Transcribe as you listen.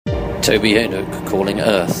Toby Hadoke calling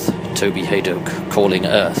Earth. Toby Hadoke calling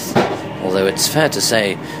Earth. Although it's fair to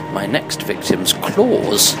say my next victim's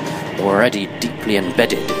claws are already deeply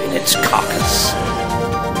embedded in its carcass.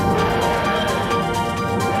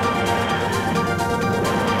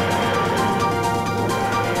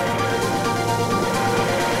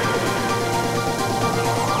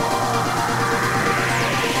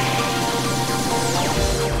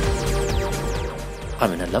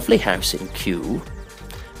 I'm in a lovely house in Kew,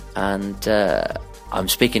 and I'm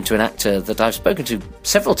speaking to an actor that I've spoken to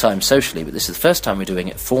several times socially, but this is the first time we're doing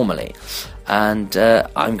it formally, and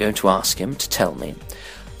I'm going to ask him to tell me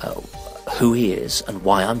who he is and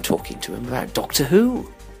why I'm talking to him about Doctor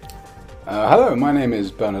Who. Hello, my name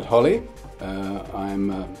is Bernard Holly. I'm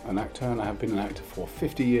an actor, and I have been an actor for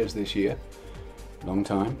 50 years this year. Long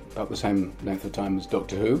time, about the same length of time as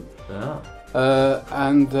Doctor Who. Yeah.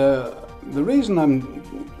 The reason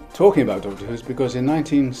I'm talking about Doctor Who is because in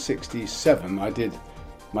 1967 I did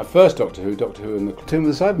my first Doctor Who in the Tomb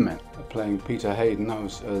of the Cybermen, playing Peter Hayden. I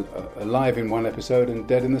was alive in one episode and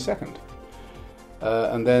dead in the second.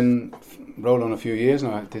 And then rolled on a few years,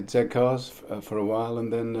 and I did Z-Cars for a while,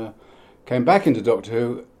 and then came back into Doctor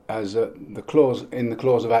Who as in the claws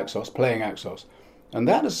of Axos, playing Axos. And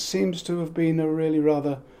that seems to have been a really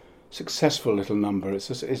rather successful little number.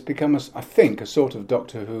 It's become, I think, a sort of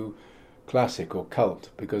Doctor Who classic or cult,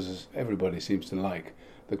 because everybody seems to like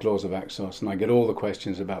the Claws of Axos, and I get all the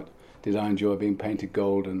questions about did I enjoy being painted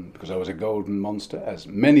gold, and because I was a golden monster, as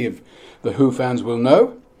many of the Who fans will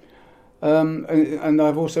know. And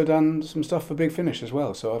I've also done some stuff for Big Finish as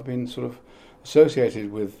well, so I've been sort of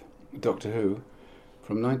associated with Doctor Who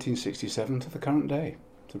from 1967 to the current day,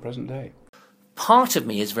 to the present day. Part of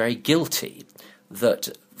me is very guilty that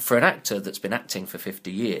for an actor that's been acting for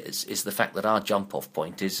 50 years is the fact that our jump-off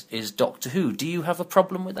point is Doctor Who. Do you have a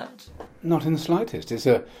problem with that? Not in the slightest. It's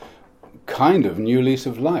a kind of new lease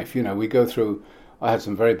of life. You know, we go through... I had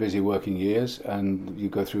some very busy working years, and you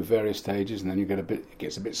go through various stages, and then it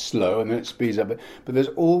gets a bit slow, and then it speeds up. But there's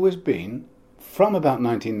always been, from about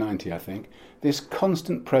 1990, I think, this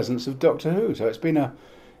constant presence of Doctor Who. So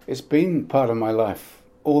it's been part of my life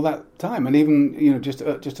all that time. And even, you know, just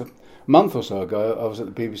a month or so ago, I was at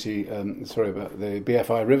the BBC, about the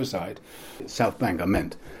BFI Riverside, South Bank, I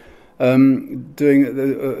meant, they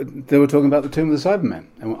were talking about the Tomb of the Cybermen,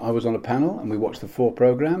 and I was on a panel, and we watched the 4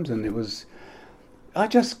 programmes, and I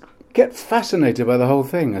just get fascinated by the whole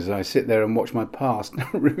thing as I sit there and watch my past,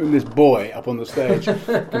 this boy up on the stage,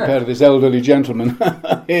 compared to this elderly gentleman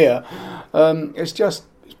here.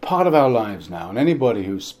 It's part of our lives now, and anybody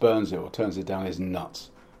who spurns it or turns it down is nuts,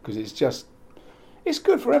 because it's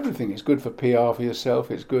good for everything. It's good for PR for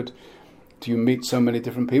yourself. It's good to meet so many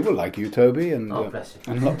different people like you, Toby, and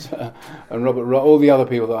and Robert, all the other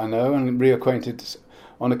people that I know, and reacquainted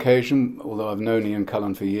on occasion. Although I've known Ian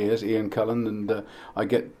Cullen for years, and I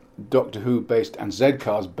get Doctor Who based and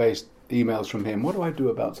Z-Cars based emails from him. What do I do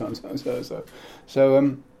about so and so and so?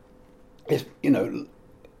 So it's, you know,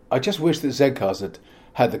 I just wish that Z-Cars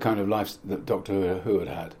had the kind of life that Doctor Who had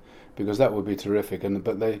had, because that would be terrific.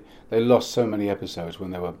 But they lost so many episodes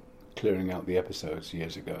when they were clearing out the episodes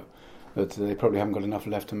years ago that they probably haven't got enough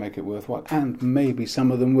left to make it worthwhile. And maybe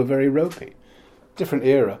some of them were very ropey. Different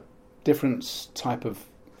era, different type of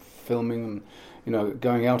filming, you know,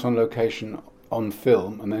 going out on location on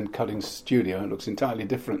film and then cutting studio. It looks entirely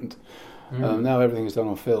different. Now everything is done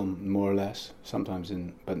on film, more or less, sometimes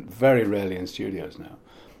but very rarely in studios now.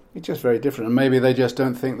 It's just very different. And maybe they just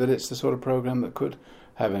don't think that it's the sort of programme that could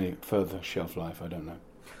have any further shelf life. I don't know.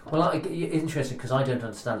 Well, interesting, because I don't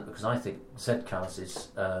understand it, because I think Z-Cars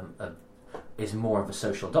is more of a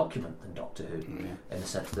social document than Doctor Who, in the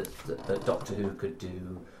sense that Doctor Who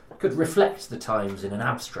could reflect the times in an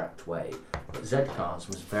abstract way, but Z-Cars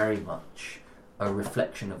was very much a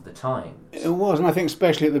reflection of the times. It was, and I think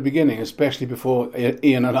especially at the beginning, especially before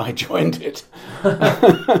Ian and I joined it,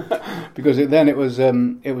 because it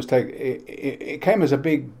came as a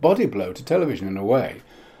big body blow to television in a way.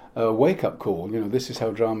 A wake-up call, you know, this is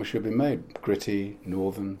how drama should be made. Gritty,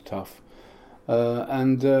 northern, tough.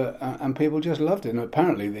 And people just loved it. And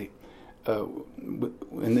apparently, in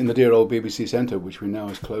the dear old BBC Centre, which we know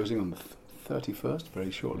is closing on the 31st,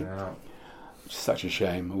 very shortly. Yeah. Such a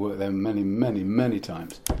shame. I worked there many, many, many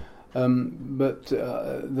times. But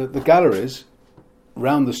the galleries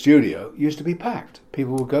round the studio used to be packed.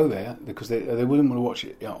 People would go there because they wouldn't want to watch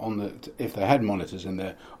it if they had monitors in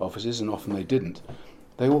their offices, and often they didn't.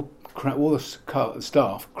 They all the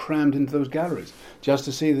staff crammed into those galleries just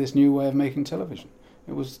to see this new way of making television.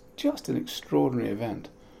 It was just an extraordinary event.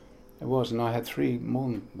 It was, and I had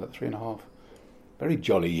more than about 3.5 very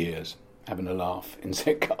jolly years. having a laugh in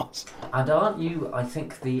Z-Cars. And aren't you, I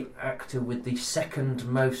think, the actor with the second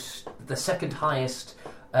highest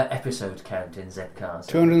episode count in Z-Cars?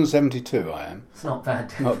 272 I am. It's not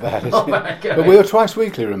bad. Not bad, is Not it? bad going. But we were twice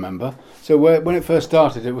weekly, remember? So when it first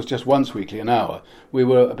started, it was just once weekly, an hour. We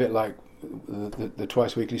were a bit like the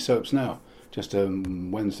twice weekly soaps now, just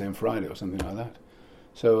Wednesday and Friday or something like that.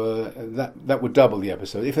 So that would double the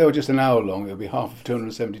episode. If they were just an hour long, it would be half of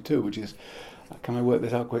 272, which is, can I work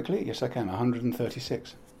this out quickly? Yes, I can,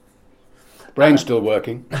 136. Brain's still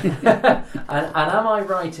working. And am I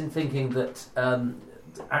right in thinking that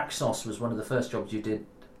Axos was one of the first jobs you did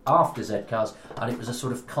after Z-Cars, and it was a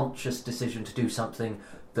sort of conscious decision to do something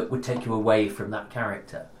that would take you away from that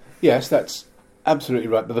character? Yes, that's absolutely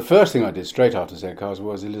right. But the first thing I did straight after Z-Cars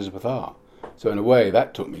was Elizabeth R. So in a way,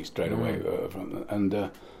 that took me straight away from,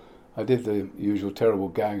 and I did the usual terrible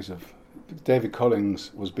gags of David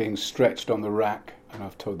Collins was being stretched on the rack, and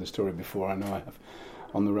I've told this story before, I know I have,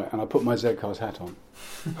 on the rack, and I put my Z-Cars hat on.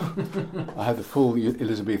 I had the full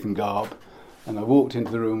Elizabethan garb, and I walked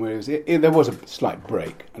into the room where there was a slight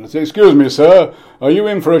break, and I said, "Excuse me, sir, are you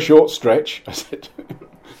in for a short stretch?" I said,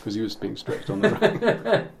 because he was being stretched on the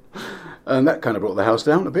rack. And that kind of brought the house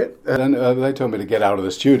down a bit. And they told me to get out of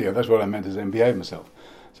the studio. That's what I meant as behave myself.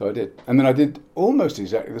 So I did. And then I did almost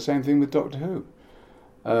exactly the same thing with Doctor Who.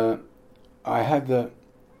 I had the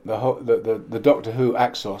Doctor Who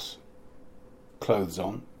Axos clothes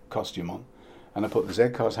on, costume on, and I put the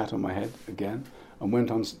Z-Cars hat on my head again, and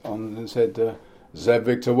went on and said, Z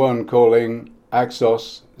Victor 1 calling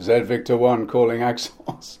Axos, Z Victor 1 calling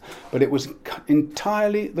Axos. But it was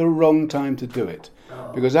entirely the wrong time to do it.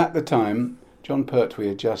 Because at the time, John Pertwee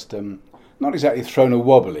had just, not exactly thrown a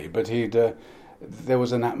wobbly, but there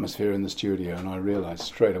was an atmosphere in the studio, and I realised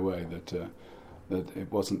straight away that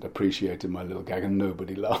it wasn't appreciated, my little gag, and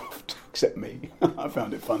nobody laughed, except me. I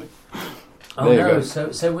found it funny. Oh there no,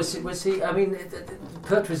 so was he, I mean,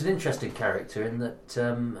 Pertwee was an interesting character in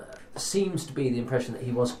that seems to be the impression that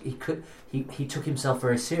he took himself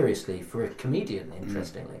very seriously for a comedian,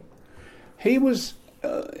 interestingly. He was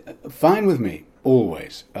fine with me.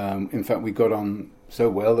 Always. In fact, we got on so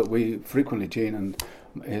well that we frequently, Jean and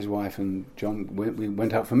his wife and John, we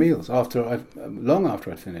went out for meals long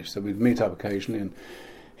after I'd finished. So we'd meet up occasionally, and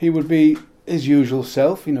he would be his usual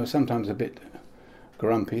self. Sometimes a bit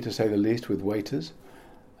grumpy, to say the least, with waiters.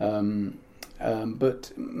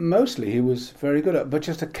 But mostly he was very good at. But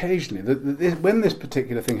just occasionally, when this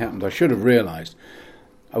particular thing happened, I should have realised.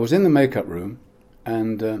 I was in the makeup room,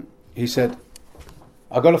 and he said,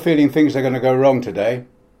 "I've got a feeling things are going to go wrong today,"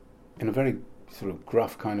 in a very sort of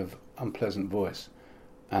gruff, kind of unpleasant voice.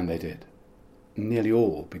 And they did. Nearly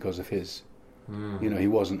all because of his, he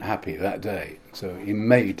wasn't happy that day. So he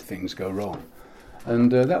made things go wrong.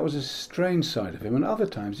 And that was a strange side of him. And other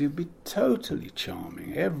times he'd be totally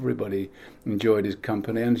charming. Everybody enjoyed his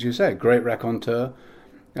company. And as you say, great raconteur,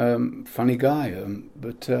 funny guy.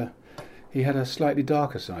 But he had a slightly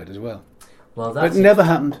darker side as well. Well, but it never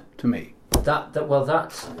happened to me.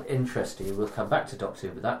 That's interesting. We'll come back to Doctor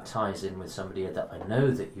Who, but that ties in with somebody that I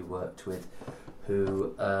know that you worked with,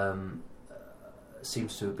 who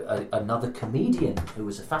seems to be another comedian who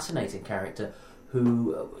was a fascinating character.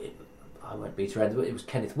 Who I won't beat around, but it was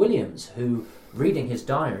Kenneth Williams, who, reading his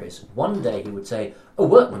diaries, one day he would say, "A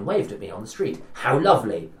workman waved at me on the street. How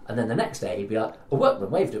lovely!" And then the next day he'd be like, "A workman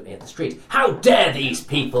waved at me in the street. How dare these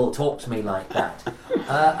people talk to me like that?"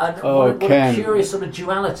 What a curious sort of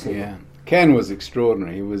duality. Yeah. Ken was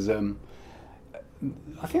extraordinary. He was, I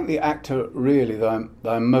think, the actor really that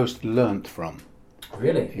I most learnt from.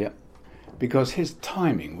 Really? Yeah. Because his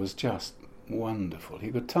timing was just wonderful.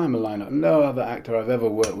 He could time a line like no other actor I've ever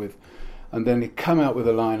worked with, and then he'd come out with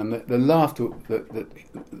a line, and the laughter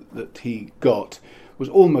that he got was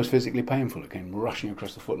almost physically painful. It came rushing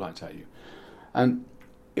across the footlights at you. And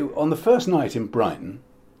on the first night in Brighton,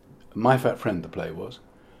 My Fat Friend, the play was,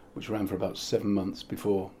 which ran for about 7 months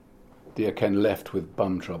before dear Ken left with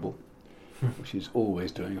bum trouble, which he's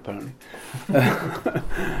always doing apparently.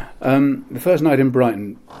 The first night in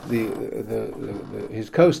Brighton, his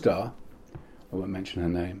co-star, I won't mention her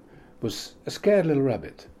name, was a scared little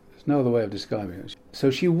rabbit. There's no other way of describing it.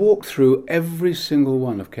 So she walked through every single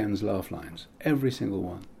one of Ken's laugh lines, every single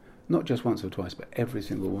one, not just once or twice, but every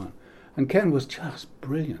single one. And Ken was just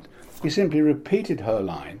brilliant. He simply repeated her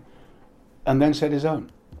line and then said his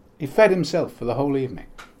own. He fed himself for the whole evening.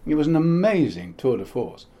 It was an amazing tour de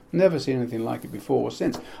force. Never seen anything like it before or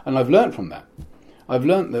since. And I've learnt from that. I've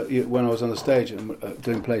learnt that when I was on the stage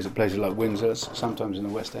doing plays at places like Windsor, sometimes in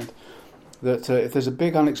the West End, that if there's a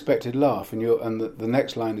big unexpected laugh and the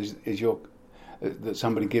next line is that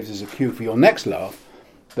somebody gives as a cue for your next laugh,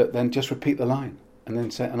 that then just repeat the line and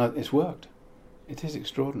then say, and it's worked. It is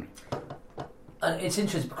extraordinary. And it's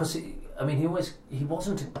interesting because he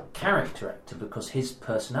wasn't a character actor because his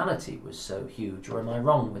personality was so huge. Or am I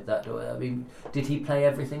wrong with that? I mean, did he play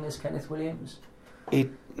everything as Kenneth Williams?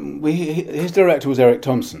 His director was Eric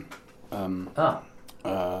Thompson.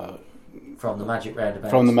 From the Magic Roundabout.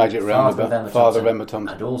 From the Magic Roundabout, Father of Emma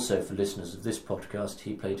Thompson. And also, for listeners of this podcast,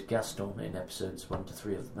 he played Gaston in episodes 1 to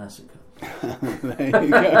 3 of The Massacre. There you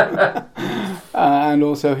go. And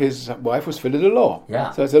also his wife was Phyllida Law. Yeah.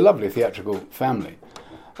 So it's a lovely theatrical family.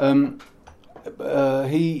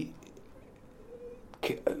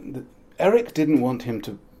 Eric didn't want him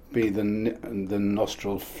to be the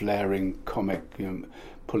nostril flaring comic,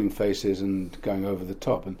 pulling faces and going over the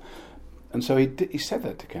top, and so he said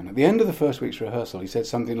that to Ken at the end of the first week's rehearsal. He said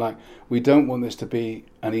something like, "We don't want this to be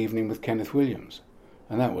an evening with Kenneth Williams,"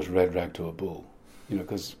 and that was red rag to a bull,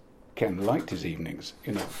 because Ken liked his evenings,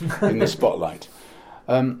 in the spotlight.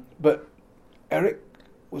 But Eric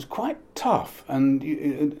was quite tough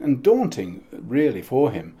and daunting, really,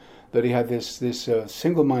 for him, that he had this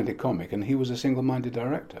single-minded comic, and he was a single-minded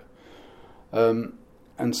director. And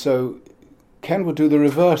so Ken would do the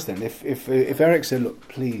reverse then. If Eric said, "Look,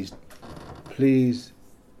 please,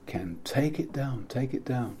 Ken, take it down.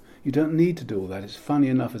 You don't need to do all that. It's funny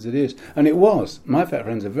enough as it is." And it was. My Fat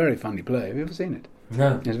Friend's a very funny play. Have you ever seen it?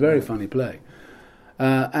 No. It's a very funny play.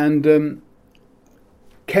 And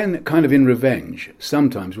Ken, kind of in revenge,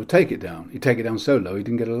 sometimes would take it down. He'd take it down so low he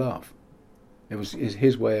didn't get a laugh. It was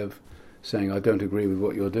his way of saying, "I don't agree with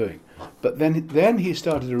what you're doing." But then he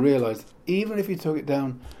started to realise that even if he took it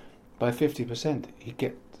down by 50%, he'd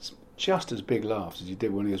get just as big laughs as he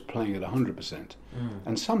did when he was playing at 100%,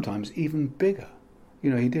 and sometimes even bigger.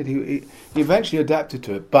 He did. He eventually adapted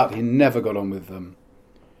to it, but he never got on with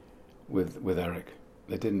Eric.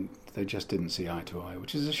 They just didn't see eye to eye,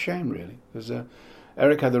 which is a shame, really, because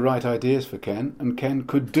Eric had the right ideas for Ken, and Ken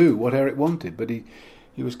could do what Eric wanted, but he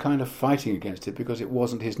was kind of fighting against it because it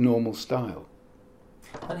wasn't his normal style.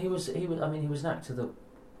 And he was an actor that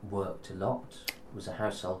worked a lot, was a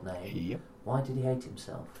household name. Yep. Why did he hate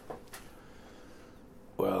himself?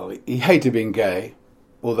 Well, he hated being gay,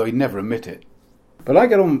 although he'd never admit it. But I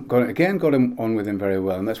got on with him very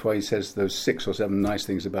well, and that's why he says those 6 or 7 nice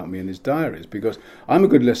things about me in his diaries, because I'm a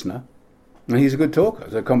good listener, and he's a good talker.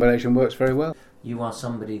 The combination works very well. You are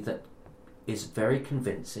somebody that is very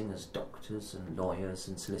convincing as doctors and lawyers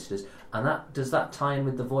and solicitors, and does that tie in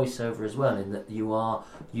with the voiceover as well, in that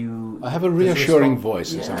I have a reassuring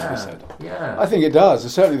voice, as somebody said. Yeah, I think it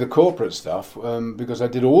does. Certainly the corporate stuff, because I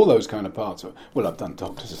did all those kind of parts. Well, I've done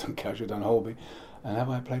doctors, I've done casualty, I've done Holby, and have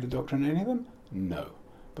I played a doctor in any of them? No,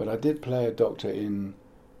 but I did play a doctor in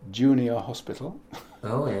Junior Hospital.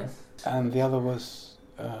 Oh yes. And the other was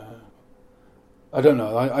I don't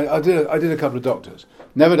know. I did a couple of doctors.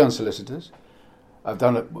 Never done solicitors. I've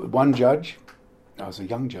done one judge. I was a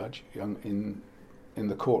young judge, in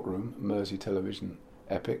the courtroom, Mersey television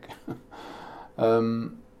epic.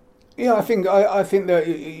 I think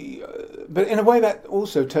that, but in a way that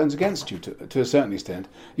also turns against you to a certain extent.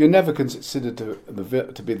 You're never considered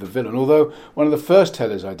to be the villain. Although one of the first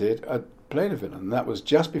tellers I did, I played a villain. And that was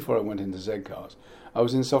just before I went into Z-Cars. I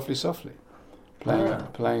was in Softly Softly,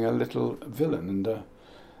 playing a little villain, and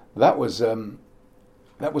that was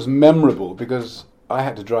memorable because I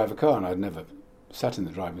had to drive a car, and I'd never sat in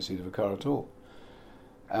the driving seat of a car at all.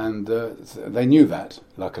 And they knew that,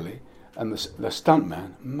 luckily. And the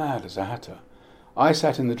stuntman, mad as a hatter. I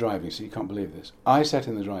sat in the driving seat. You can't believe this. I sat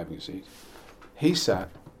in the driving seat. He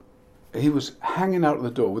was hanging out at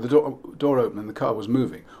the door with the door open, and the car was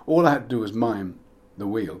moving. All I had to do was mime the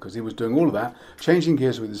wheel, because he was doing all of that, changing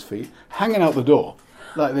gears with his feet, hanging out the door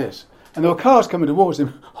like this. And there were cars coming towards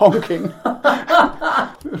him, honking.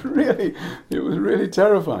 It was really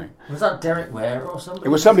terrifying. Was that Derek Ware or somebody? It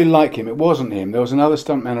was somebody like him. It wasn't him. There was another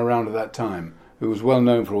stuntman around at that time who was well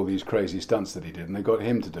known for all these crazy stunts that he did, and they got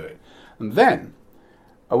him to do it. And then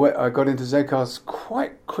I got into Z-Cars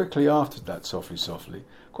quite quickly after that, Softly,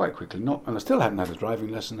 quite quickly. And I still hadn't had a driving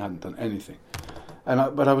lesson, hadn't done anything.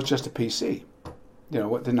 But I was just a PC.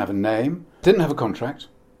 Didn't have a name, didn't have a contract.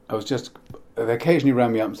 I was just. They occasionally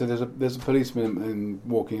ran me up and said, "There's a policeman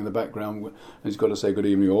walking in the background, and he's got to say good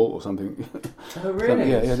evening all," or something. Oh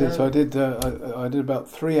really? Yeah, I did. So I did about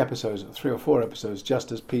 3 or 4 episodes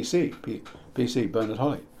just as PC Bernard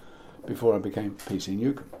Holly, before I became PC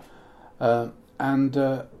Newcomb. And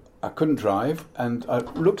I couldn't drive, and I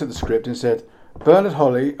looked at the script and said, "Bernard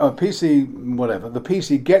Holly, PC whatever." The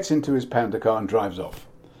PC gets into his Panda car and drives off.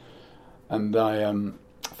 And I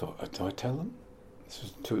thought, do I tell them? This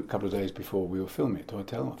was a couple of days before we were filming it. Do I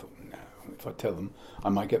tell them? I thought, no, if I tell them, I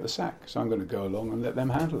might get the sack. So I'm going to go along and let them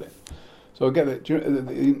handle it. So I get it.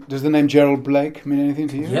 Does the name Gerald Blake mean anything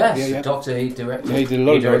to you? Yes, yeah. Doctor. He directed. Yeah, he did a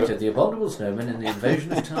lot he directed The Abominable Snowman in The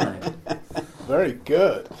Invasion of Time. Very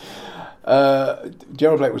good.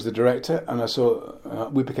 Gerald Blake was the director, and I saw.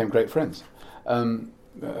 We became great friends.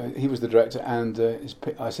 He was the director, and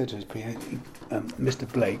I said to his PA,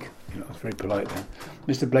 Mr. Blake, I was very polite then,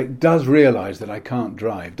 Mr. Blake does realise that I can't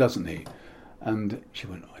drive, doesn't he? And she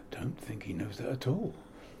went, I don't think he knows that at all.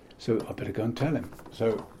 So I better go and tell him.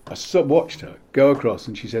 So I watched her go across,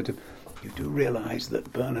 and she said to him, you do realise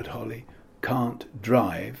that Bernard Holly can't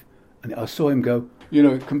drive? And I saw him go,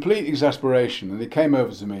 complete exasperation, and he came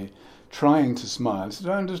over to me, trying to smile. He said,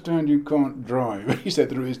 I understand you can't drive. He said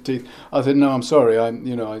through his teeth. I said, no, I'm sorry. I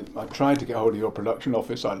tried to get hold of your production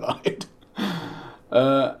office. I lied.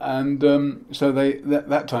 So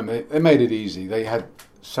that time they made it easy. They had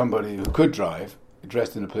somebody who could drive,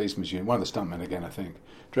 dressed in a policeman's uniform, one of the stuntmen again, I think,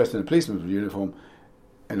 dressed in a policeman's uniform,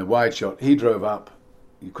 in a wide shot. He drove up.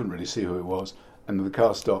 You couldn't really see who it was. And the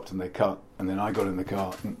car stopped and they cut. And then I got in the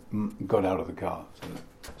car and got out of the car.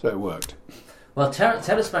 So it worked. Well, tell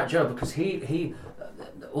us about Gerald, because he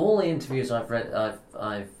all the interviews I've read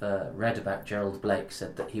about Gerald Blake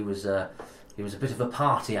said that he was a bit of a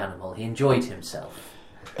party animal. He enjoyed himself.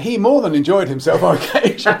 He more than enjoyed himself on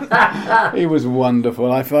occasion. He was wonderful.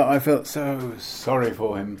 I felt so sorry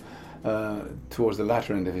for him towards the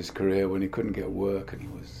latter end of his career when he couldn't get work and he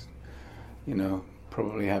was,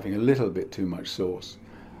 probably having a little bit too much sauce,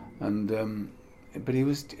 but he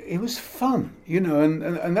was fun,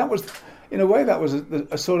 and that was. In a way, that was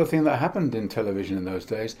a sort of thing that happened in television in those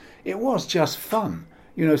days. It was just fun,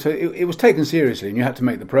 so it was taken seriously and you had to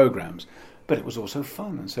make the programmes, but it was also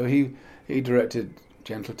fun. And so he directed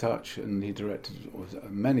Gentle Touch and he directed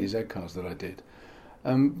many Z-cars that I did.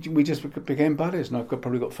 We just became buddies, and I've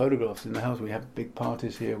probably got photographs in the house. We have big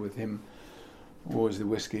parties here with him, always the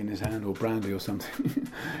whiskey in his hand or brandy or something,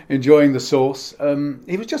 enjoying the sauce.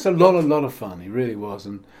 He was just a lot of fun, he really was,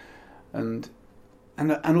 and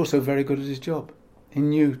also very good at his job. He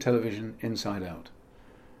knew television inside out.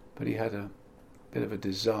 But he had a bit of a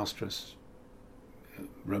disastrous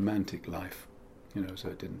romantic life, so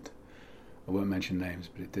it didn't, I won't mention names,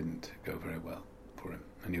 but it didn't go very well for him.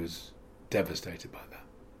 And he was devastated by that.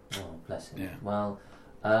 Oh, bless him. Yeah. Well,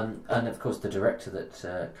 and of course the director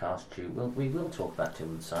that cast you, we will talk about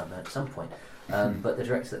Tim Simon at some point, but the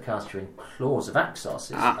director that cast you in Claws of Axos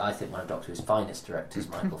is, I think, one of Doctor Who's finest directors,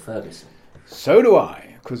 Michael Ferguson. So do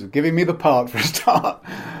I, because of giving me the part for a start.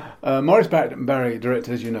 Maurice Barry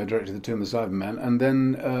directed, as you know, directed The Tomb of the Cyberman, and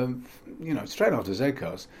then, straight after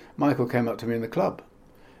Z-Cars, Michael came up to me in the club,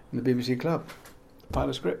 in the BBC club, pile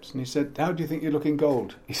of scripts, and he said, how do you think you look in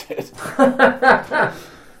gold? He said.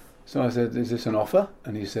 So I said, is this an offer?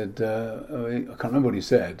 And he said, I can't remember what he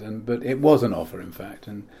said, but it was an offer, in fact.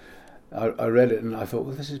 And I read it and I thought,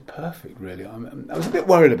 well, this is perfect, really. I was a bit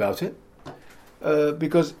worried about it.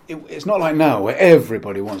 Because it's not like now where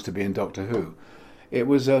everybody wants to be in Doctor Who. It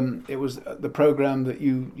was the programme that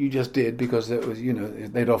you just did because it was,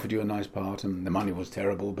 they'd offered you a nice part and the money was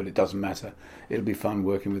terrible, but it doesn't matter. It'll be fun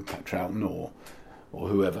working with Pat Troughton or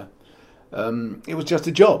whoever. It was just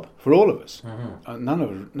a job for all of us. Mm-hmm.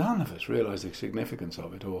 None of us realised the significance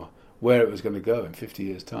of it or where it was going to go in 50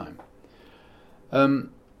 years' time.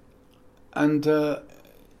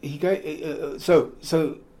 He gave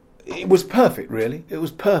so. It was perfect, really. It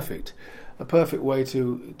was perfect, a perfect way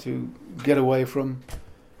to get away from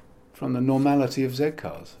the normality of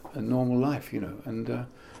Z-cars and normal life, And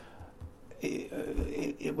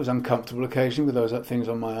it was uncomfortable occasionally with those things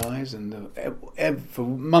on my eyes, and for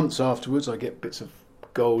months afterwards, I get bits of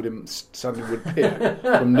gold suddenly would appear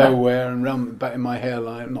from nowhere and round back in my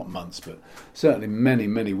hairline. Not months, but certainly many,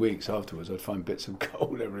 many weeks afterwards, I'd find bits of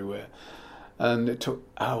gold everywhere. And it took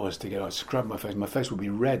hours to get out. I scrubbed my face. My face would be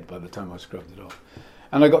red by the time I scrubbed it off.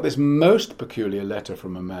 And I got this most peculiar letter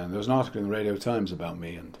from a man. There was an article in the Radio Times about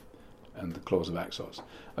me and the Claws of Axos.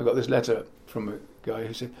 I got this letter from a guy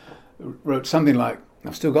who wrote something like,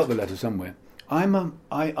 I've still got the letter somewhere, I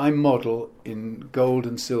model in gold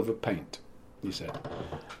and silver paint, he said.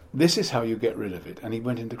 This is how you get rid of it. And he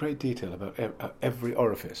went into great detail about every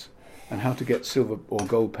orifice and how to get silver or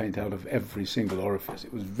gold paint out of every single orifice.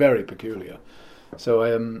 It was very peculiar. So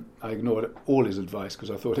I ignored all his advice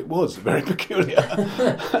because I thought it was very peculiar.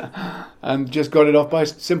 And just got it off by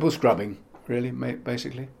simple scrubbing, really,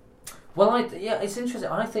 basically. Well, it's interesting.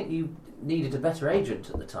 I think you needed a better agent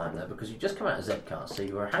at the time, though, because you just come out of Z-Cast, so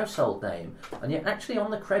you were a household name, and yet actually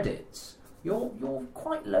on the credits, you're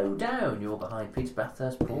quite low down. You're behind Peter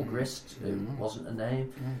Bathurst, Paul Grist, who wasn't a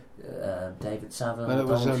name, David Saville,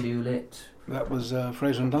 Donald Hewlett. That was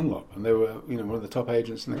Fraser and Dunlop, and they were, one of the top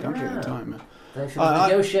agents in the country at the time. They should have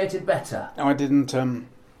negotiated better. I didn't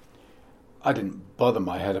bother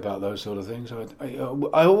my head about those sort of things.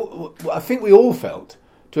 I think we all felt,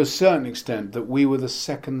 to a certain extent, that we were the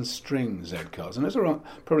second string Z cars, and that's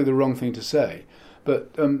probably the wrong thing to say.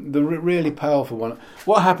 But the really powerful one.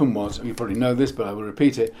 What happened was, you probably know this, but I will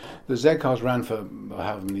repeat it. The Z cars ran for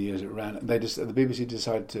however many years it ran. The BBC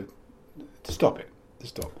decided to stop it.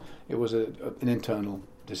 It was an internal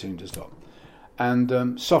decision to stop.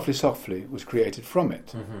 And Softly Softly was created from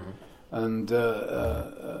it. And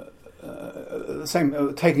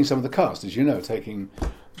taking some of the cast, as you know, taking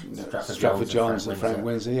Stratford Johns and Frank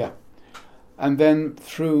Windsor, yeah. And then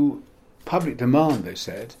through public demand, they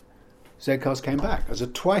said, Z-Cars came back as a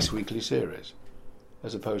twice-weekly series,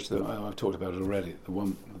 as opposed to I've talked about it already, the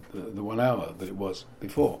 1 hour that it was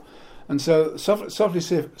before. And so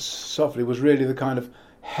Softly was really the kind of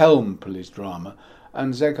helm police drama,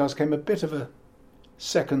 and Z-Cars came a bit of a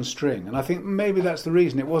second string. And I think maybe that's the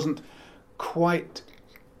reason it wasn't quite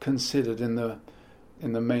considered in the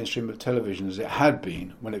mainstream of television as it had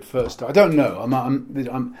been when it first started. I don't know.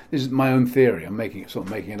 This is my own theory. I'm making it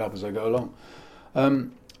up as I go along.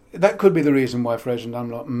 That could be the reason why Fraser and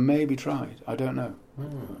Dunlop maybe tried. I don't know.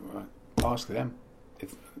 Ask them.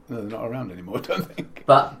 They're not around anymore, I don't think.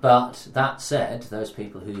 But that said, those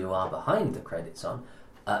people who you are behind the credits on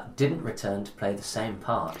didn't return to play the same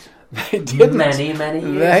part. They didn't. Many years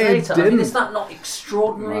later. Didn't. I mean, is that not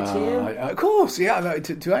extraordinary to you? Of course, yeah.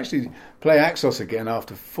 To actually play Axos again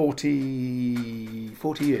after 40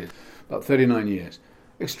 years, about 39 years.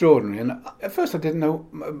 Extraordinary. And at first I didn't know,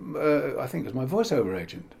 I think it was my voiceover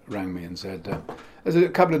agent rang me and said, there's a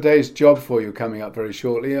couple of days job for you coming up very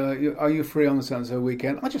shortly. Are you free on the so-and-so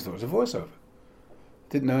weekend? I just thought it was a voiceover.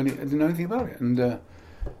 Didn't know anything about it. And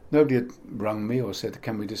nobody had rung me or said,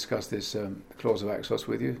 can we discuss this clause of Axos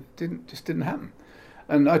with you? It just didn't happen.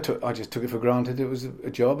 And I just took it for granted it was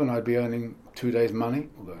a job and I'd be earning 2 days' money,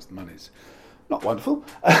 although the money's not wonderful.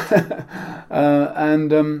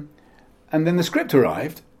 And then the script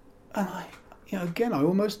arrived, and I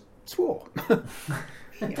almost swore. At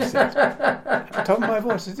the top of my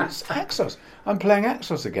voice, it's Axos. I'm playing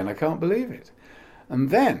Axos again. I can't believe it. And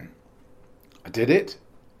then I did it,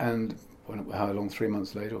 and how long? 3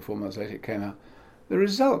 months later or 4 months later, it came out. The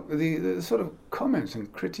result, the sort of comments and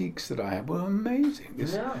critiques that I had were amazing.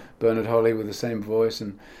 Bernard Holly with the same voice,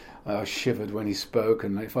 and I shivered when he spoke.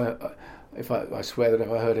 And I swear that if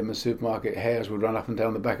I heard him in the supermarket, hairs would run up and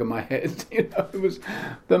down the back of my head. It was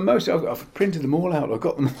the most. I've printed them all out. I've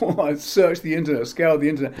got them all. I searched the internet, scoured the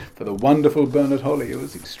internet for the wonderful Bernard Holly. It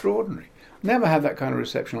was extraordinary. Never had that kind of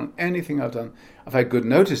reception on anything I've done. I've had good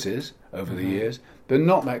notices over the years, but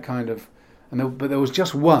not that kind of. But there was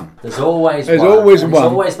just one. There's always one. There's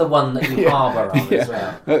always the one that you harbour on as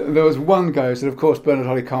well. There was one guy who said, of course, Bernard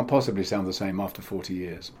Holly can't possibly sound the same after 40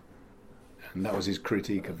 years. And that was his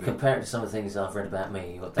critique of it. Compared to some of the things I've read about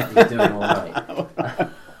me, you're doing all right.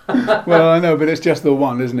 Well, I know, but it's just the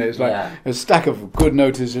one, isn't it? It's like a stack of good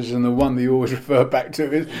notices, and the one that you always refer back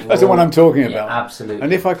to. That's the one I'm talking about. Absolutely.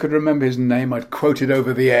 And if I could remember his name, I'd quote it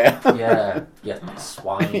over the air.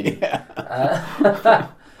 Swine.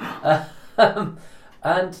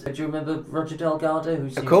 And do you remember Roger Delgado, who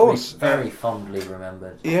seems to be very fondly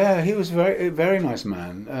remembered? Yeah, he was a very nice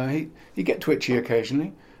man. He'd get twitchy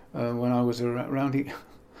occasionally. When I was around,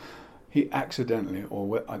 he accidentally,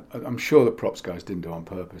 or I'm sure the props guys didn't do it on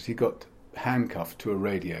purpose, he got handcuffed to a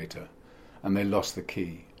radiator and they lost the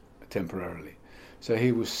key temporarily. So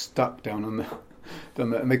he was stuck down on the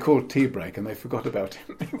and they called tea break and they forgot about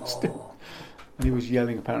him. And he was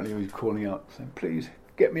yelling, apparently he was calling out, saying, please,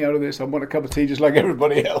 get me out of this, I want a cup of tea just like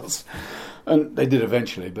everybody else. And they did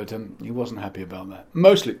eventually, but he wasn't happy about that.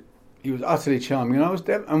 Mostly, he was utterly charming, and I was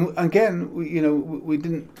and again, we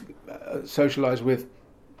didn't socialise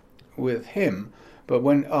with him, but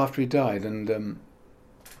after he died, and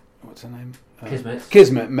what's her name?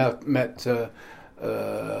 Kismet met Bill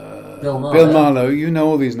Marlowe. You know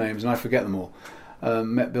all these names, and I forget them all.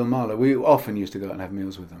 Met Bill Marlowe. We often used to go out and have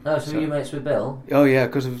meals with them. Oh, so were you mates with Bill? Oh yeah,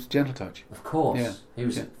 because of Gentle Touch. Of course. Yeah. He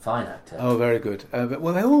was a fine actor. Oh, very good.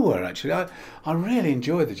 Well, they all were actually. I really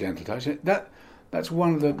enjoyed the Gentle Touch. That's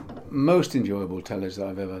one of the most enjoyable tellers that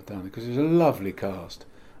I've ever done, because it was a lovely cast,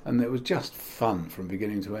 and it was just fun from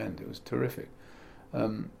beginning to end. It was terrific.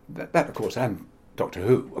 That of course, and Doctor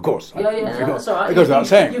Who, of course. That's all right. It goes without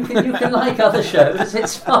saying. You can like other shows.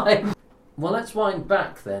 It's fine. Well, let's wind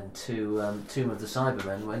back then to Tomb of the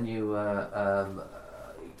Cybermen, when you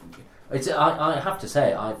I have to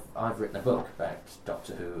say, I've written a book about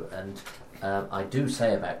Doctor Who, and I do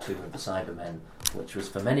say about Tomb of the Cybermen, which was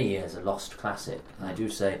for many years a lost classic. I do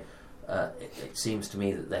say it seems to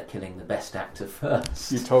me that they're killing the best actor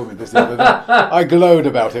first. You told me this the other day. I glowed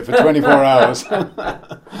about it for 24 hours.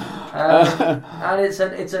 And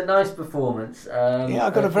it's a nice performance. I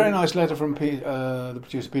got a very nice letter from the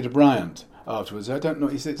producer Peter Bryant afterwards. I don't know.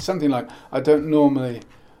 He said something like, "I don't normally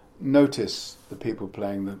notice the people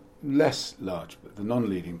playing the less large, the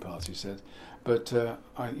non-leading parts," he said, "but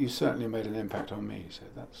you certainly made an impact on me," he said,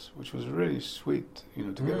 which was really sweet,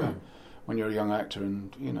 to get that when you're a young actor,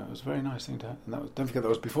 and it was a very nice thing to have. And don't forget that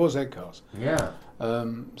was before Zcast. Yeah.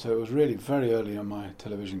 So it was really very early in my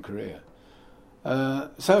television career.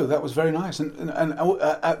 So that was very nice, and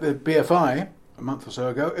at the BFI a month or so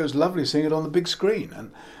ago, it was lovely seeing it on the big screen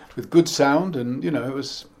and with good sound, and it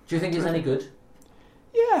was. Do you think it's any good?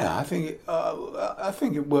 Yeah, I think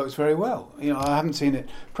it works very well. I haven't seen it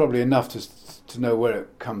probably enough to know where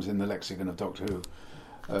it comes in the lexicon of Doctor Who.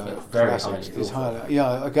 It's very classics. It's highly.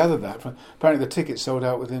 Yeah, I gathered that. Apparently, the tickets sold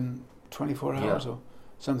out within 24 hours or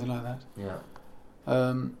something like that. Yeah.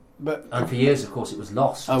 And for years, of course, it was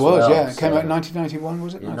lost. It came out in 1991,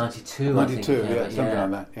 was it? Yeah, 92. 92, I think, something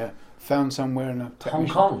like that. Yeah, found somewhere in a Hong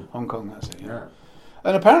Kong. Hong Kong, that's it. Yeah.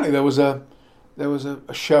 And apparently there was a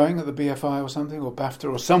showing at the BFI or something, or BAFTA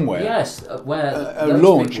or somewhere. Yes, where a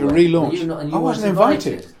relaunch. I wasn't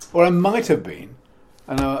invited, or I might have been,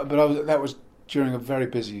 but that was during a very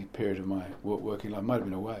busy period of my working life. I might have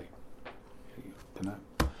been away. I don't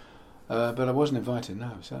know, but I wasn't invited.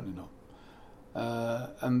 No, certainly not.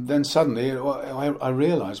 And then suddenly I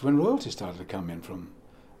realised when royalties started to come in from.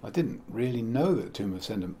 I didn't really know that Tomb of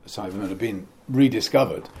the Cybermen had been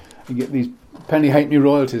rediscovered. You get these penny halfpenny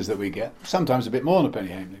royalties that we get, sometimes a bit more than a penny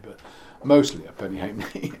halfpenny, but mostly a penny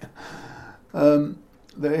halfpenny.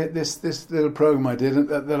 This little program I did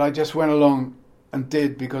that I just went along and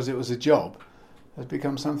did because it was a job has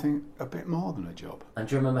become something a bit more than a job. And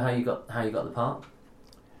do you remember how you got the part?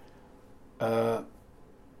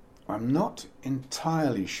 I'm not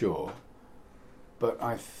entirely sure, but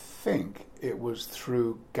I think it was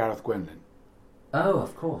through Gareth Gwenlyn. Oh,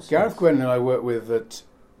 of course. Gareth Gwenlyn I worked with at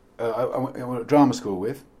I went to drama school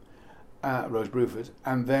with at Rose Bruford,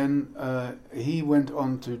 and then he went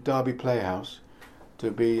on to Derby Playhouse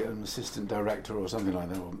to be an assistant director or something like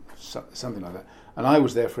that, and I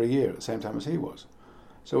was there for a year at the same time as he was.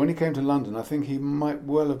 So when he came to London, I think he might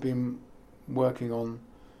well have been working on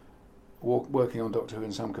Doctor Who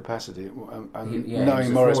in some capacity, and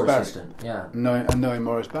knowing Maurice Barry, knowing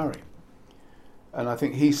Maurice Barry, and I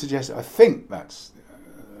think he suggested. I think that's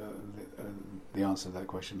the answer to that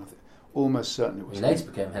question. I think almost certainly it was. He later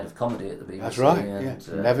became head of comedy at the BBC. That's right.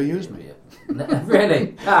 Never used me.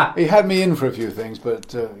 Really? He had me in for a few things,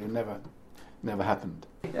 but it never happened.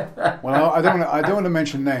 Well, I don't want to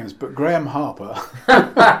mention names, but Graham Harper,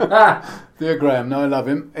 dear Graham, no, I love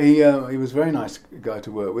him. He was a very nice guy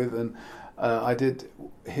to work with, and I did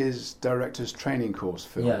his director's training course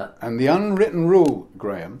film. Yeah. And the unwritten rule,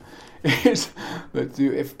 Graham, is that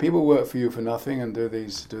if people work for you for nothing and do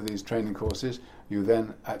these training courses, you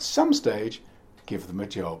then at some stage give them a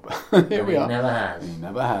job. Here we are. He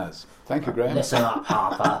never has. Thank you, Graham. Listen up,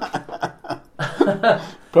 Harper.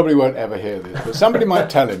 Probably won't ever hear this, but somebody might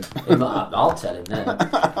tell him. I'll tell him now.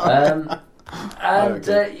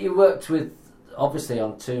 You worked with, obviously,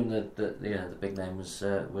 on Tomb. The big name was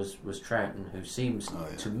Troughton, who seems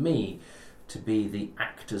to me to be the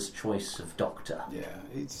actor's choice of Doctor. Yeah,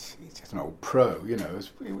 he's just an old pro,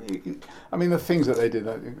 I mean, the things that they did,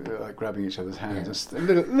 like grabbing each other's hands, and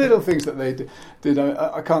little things that they did.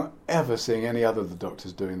 I can't ever see any other of the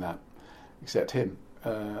Doctors doing that, except him.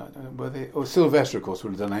 Or Sylvester, of course,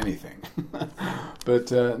 would have done anything,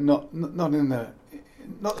 but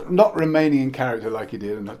not remaining in character like he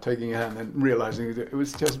did, and not taking a hand and realising it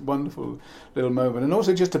was just a wonderful little moment, and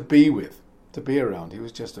also just to be around. He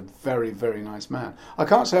was just a very, very nice man. I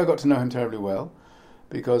can't say I got to know him terribly well,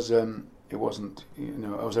 because it wasn't,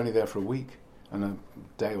 I was only there for a week and a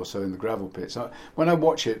day or so in the gravel pit. So when I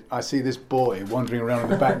watch it, I see this boy wandering around in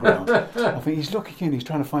the background. I think he's looking in, he's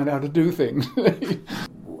trying to find out how to do things.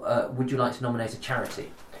 Would you like to nominate a charity?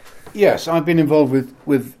 Yes, I've been involved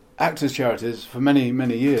with Actors' Charities for many,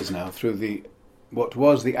 many years now through what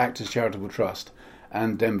was the Actors' Charitable Trust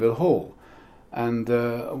and Denville Hall. And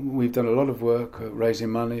we've done a lot of work raising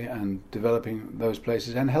money and developing those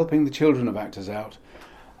places and helping the children of actors out,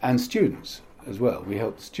 and students as well. We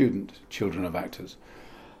help children of actors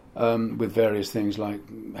with various things like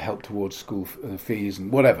help towards school fees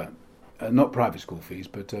and whatever. not private school fees,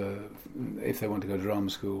 but if they want to go to drama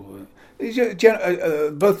school.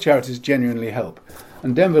 Both charities genuinely help.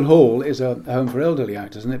 And Denville Hall is a home for elderly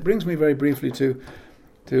actors, and it brings me very briefly to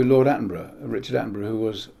Lord Attenborough, Richard Attenborough, who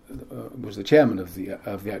was the chairman of the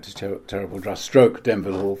Actors Charitable Trust, stroke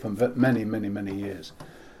Denville Hall for many, many, many years.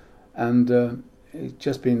 And it's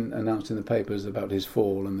just been announced in the papers about his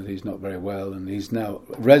fall and that he's not very well, and he's now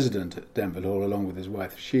resident at Denville Hall along with his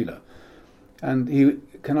wife Sheila. And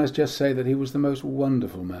can I just say that he was the most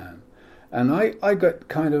wonderful man. And I got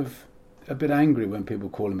kind of a bit angry when people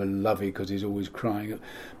call him a lovey because he's always crying.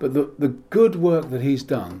 But the good work that he's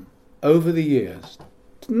done over the years,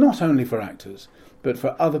 not only for actors, but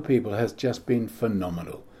for other people, has just been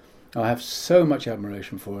phenomenal. I have so much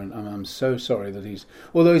admiration for him, and I'm so sorry that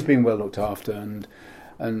although he's been well looked after, and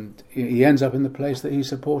he ends up in the place that he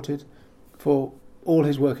supported for all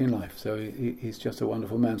his working life. So he's just a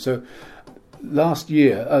wonderful man. So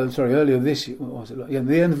earlier this year, at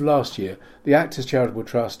the end of last year, the Actors Charitable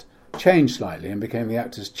Trust changed slightly and became the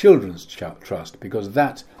Actors Children's Trust, because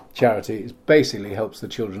that charity basically helps the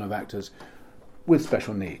children of actors with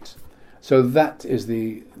special needs. So that is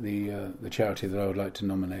the charity that I would like to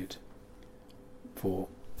nominate for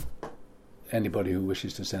anybody who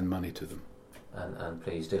wishes to send money to them. And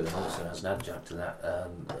please do. And also, as an adjunct to that,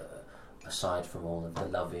 aside from all of the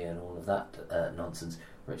lovey and all of that nonsense,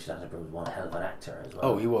 Richard Attenborough was one hell of an actor as well.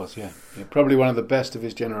 Oh, he was, yeah. Probably one of the best of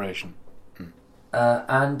his generation.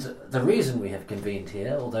 And the reason we have convened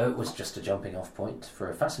here, although it was just a jumping off point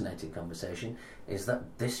for a fascinating conversation, is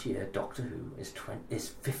that this year Doctor Who is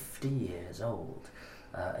 50 years old.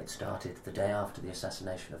 It started the day after the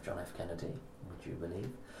assassination of John F. Kennedy, would you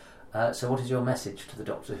believe? So what is your message to the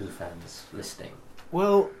Doctor Who fans listening?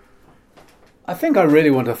 Well, I think I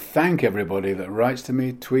really want to thank everybody that writes to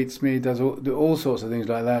me, tweets me, does all sorts of things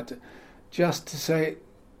like that, just to say,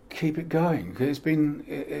 keep it going.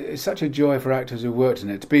 It's such a joy for actors who worked in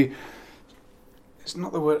it to be, it's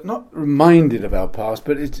not the word, not reminded of our past,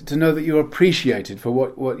 but it's to know that you're appreciated for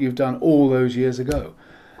what you've done all those years ago.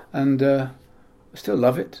 And I still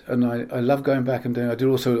love it, and I love going back and doing. I did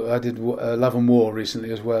Love and War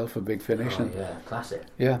recently as well for Big Finish. Oh, yeah, classic.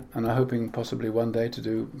 Yeah, and I'm hoping possibly one day to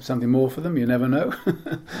do something more for them. You never know.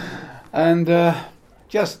 And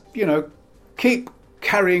just keep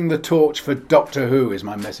carrying the torch for Doctor Who is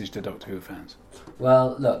my message to Doctor Who fans.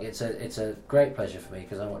 Well, look, it's a great pleasure for me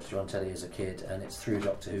because I watched you on telly as a kid, and it's through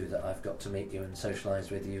Doctor Who that I've got to meet you and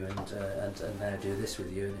socialise with you and now do this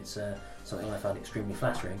with you, and it's something I find extremely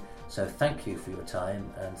flattering. So thank you for your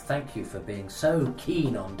time, and thank you for being so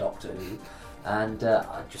keen on Doctor Who. And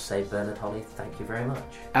I'd just say, Bernard Holly, thank you very much.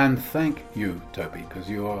 And thank you, Toby, because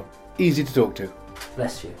you are easy to talk to.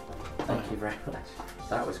 Bless you. Thank you very much.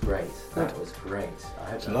 That was great. That was great. I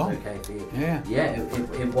hope that was okay for you. Yeah. Yeah,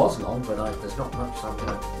 it was long, but there's not much I'm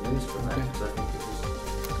going to lose from that, because I think it was...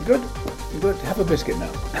 Good. Have a biscuit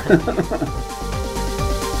now.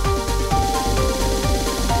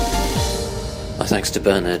 My thanks to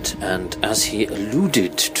Bernard, and as he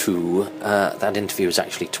alluded to, that interview is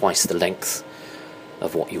actually twice the length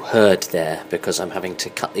of what you heard there, because I'm having to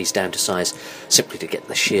cut these down to size simply to get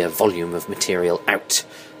the sheer volume of material out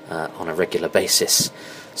on a regular basis.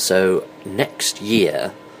 So next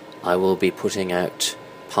year I will be putting out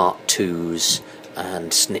part 2s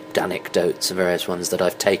and snipped anecdotes and various ones that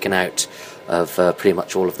I've taken out of pretty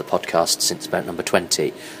much all of the podcasts since about number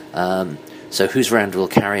 20. So Who's Round will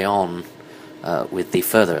carry on with the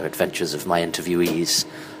further adventures of my interviewees,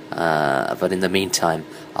 but in the meantime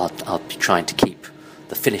I'll be trying to keep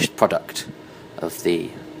the finished product of the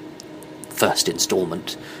first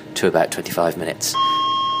instalment to about 25 minutes.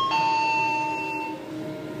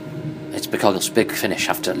 It's because Big Finish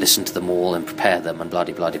have to listen to them all and prepare them and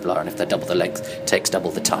blah-de-blah-de-blah, and if they're double the length, it takes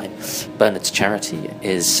double the time. Bernard's charity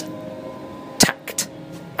is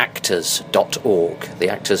tactactors.org, the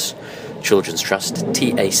Actors Children's Trust,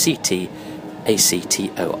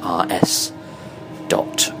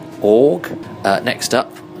 TACTACTORS.org. Next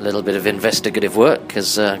up, a little bit of investigative work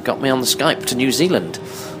has got me on the Skype to New Zealand.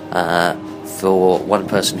 For one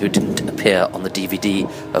person who didn't appear on the DVD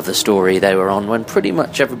of the story they were on when pretty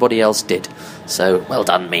much everybody else did. So, well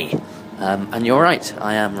done me. And you're right,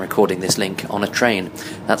 I am recording this link on a train.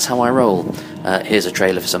 That's how I roll. Here's a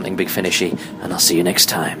trailer for something Big Finishy, and I'll see you next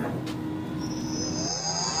time.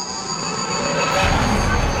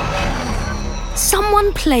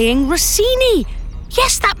 Someone playing Rossini!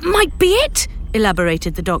 Yes, that might be it,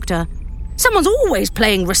 elaborated the Doctor. Someone's always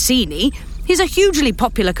playing Rossini. He's a hugely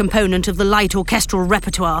popular component of the light orchestral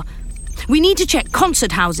repertoire. We need to check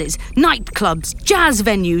concert houses, nightclubs, jazz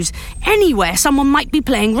venues, anywhere someone might be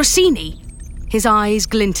playing Rossini. His eyes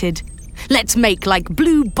glinted. Let's make like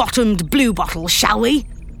blue-bottomed bluebottle, shall we?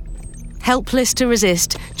 Helpless to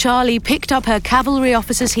resist, Charlie picked up her cavalry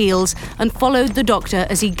officer's heels and followed the doctor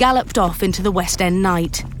as he galloped off into the West End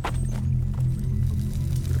night.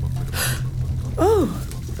 Oh.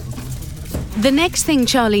 The next thing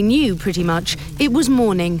Charlie knew, pretty much, it was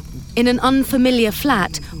morning, in an unfamiliar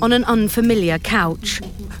flat on an unfamiliar couch.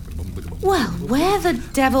 Well, where the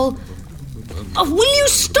devil... Oh, will you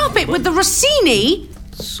stop it with the Rossini?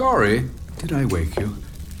 Sorry, did I wake you?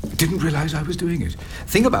 Didn't realise I was doing it.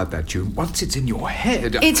 Think about that tune. Once it's in your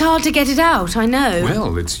head... It's hard to get it out, I know.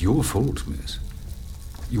 Well, it's your fault, miss.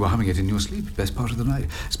 You were humming it in your sleep, best part of the night.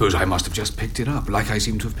 Suppose I must have just picked it up, like I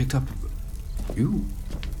seem to have picked up... you.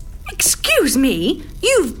 Excuse me?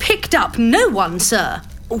 You've picked up no one, sir.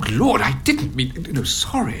 Oh, Lord, I didn't mean... No,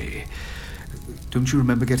 sorry. Don't you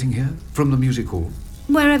remember getting here? From the music hall?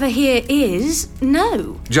 Wherever here is,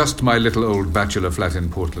 no. Just my little old bachelor flat in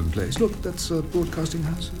Portland Place. Look, that's a broadcasting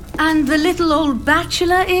house. And the little old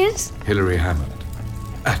bachelor is? Hilary Hammond.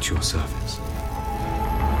 At your service.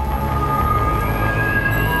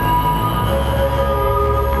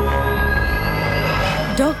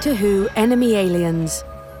 Doctor Who Enemy Aliens.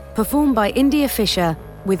 Performed by India Fisher,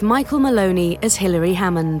 with Michael Maloney as Hilary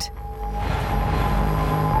Hammond.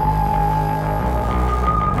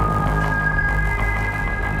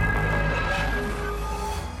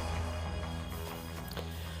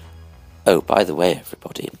 Oh, by the way,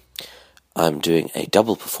 everybody, I'm doing a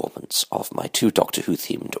double performance of my 2 Doctor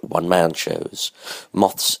Who-themed one-man shows,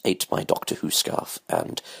 Moths Ate My Doctor Who Scarf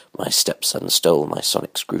and My Stepson Stole My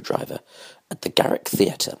Sonic Screwdriver, at the Garrick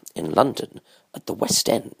Theatre in London at the West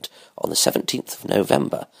End on the 17th of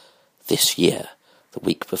November this year, the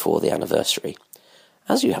week before the anniversary.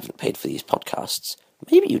 As you haven't paid for these podcasts,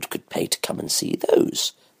 maybe you could pay to come and see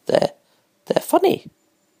those. They're funny,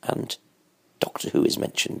 and Doctor Who is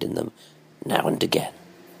mentioned in them now and again.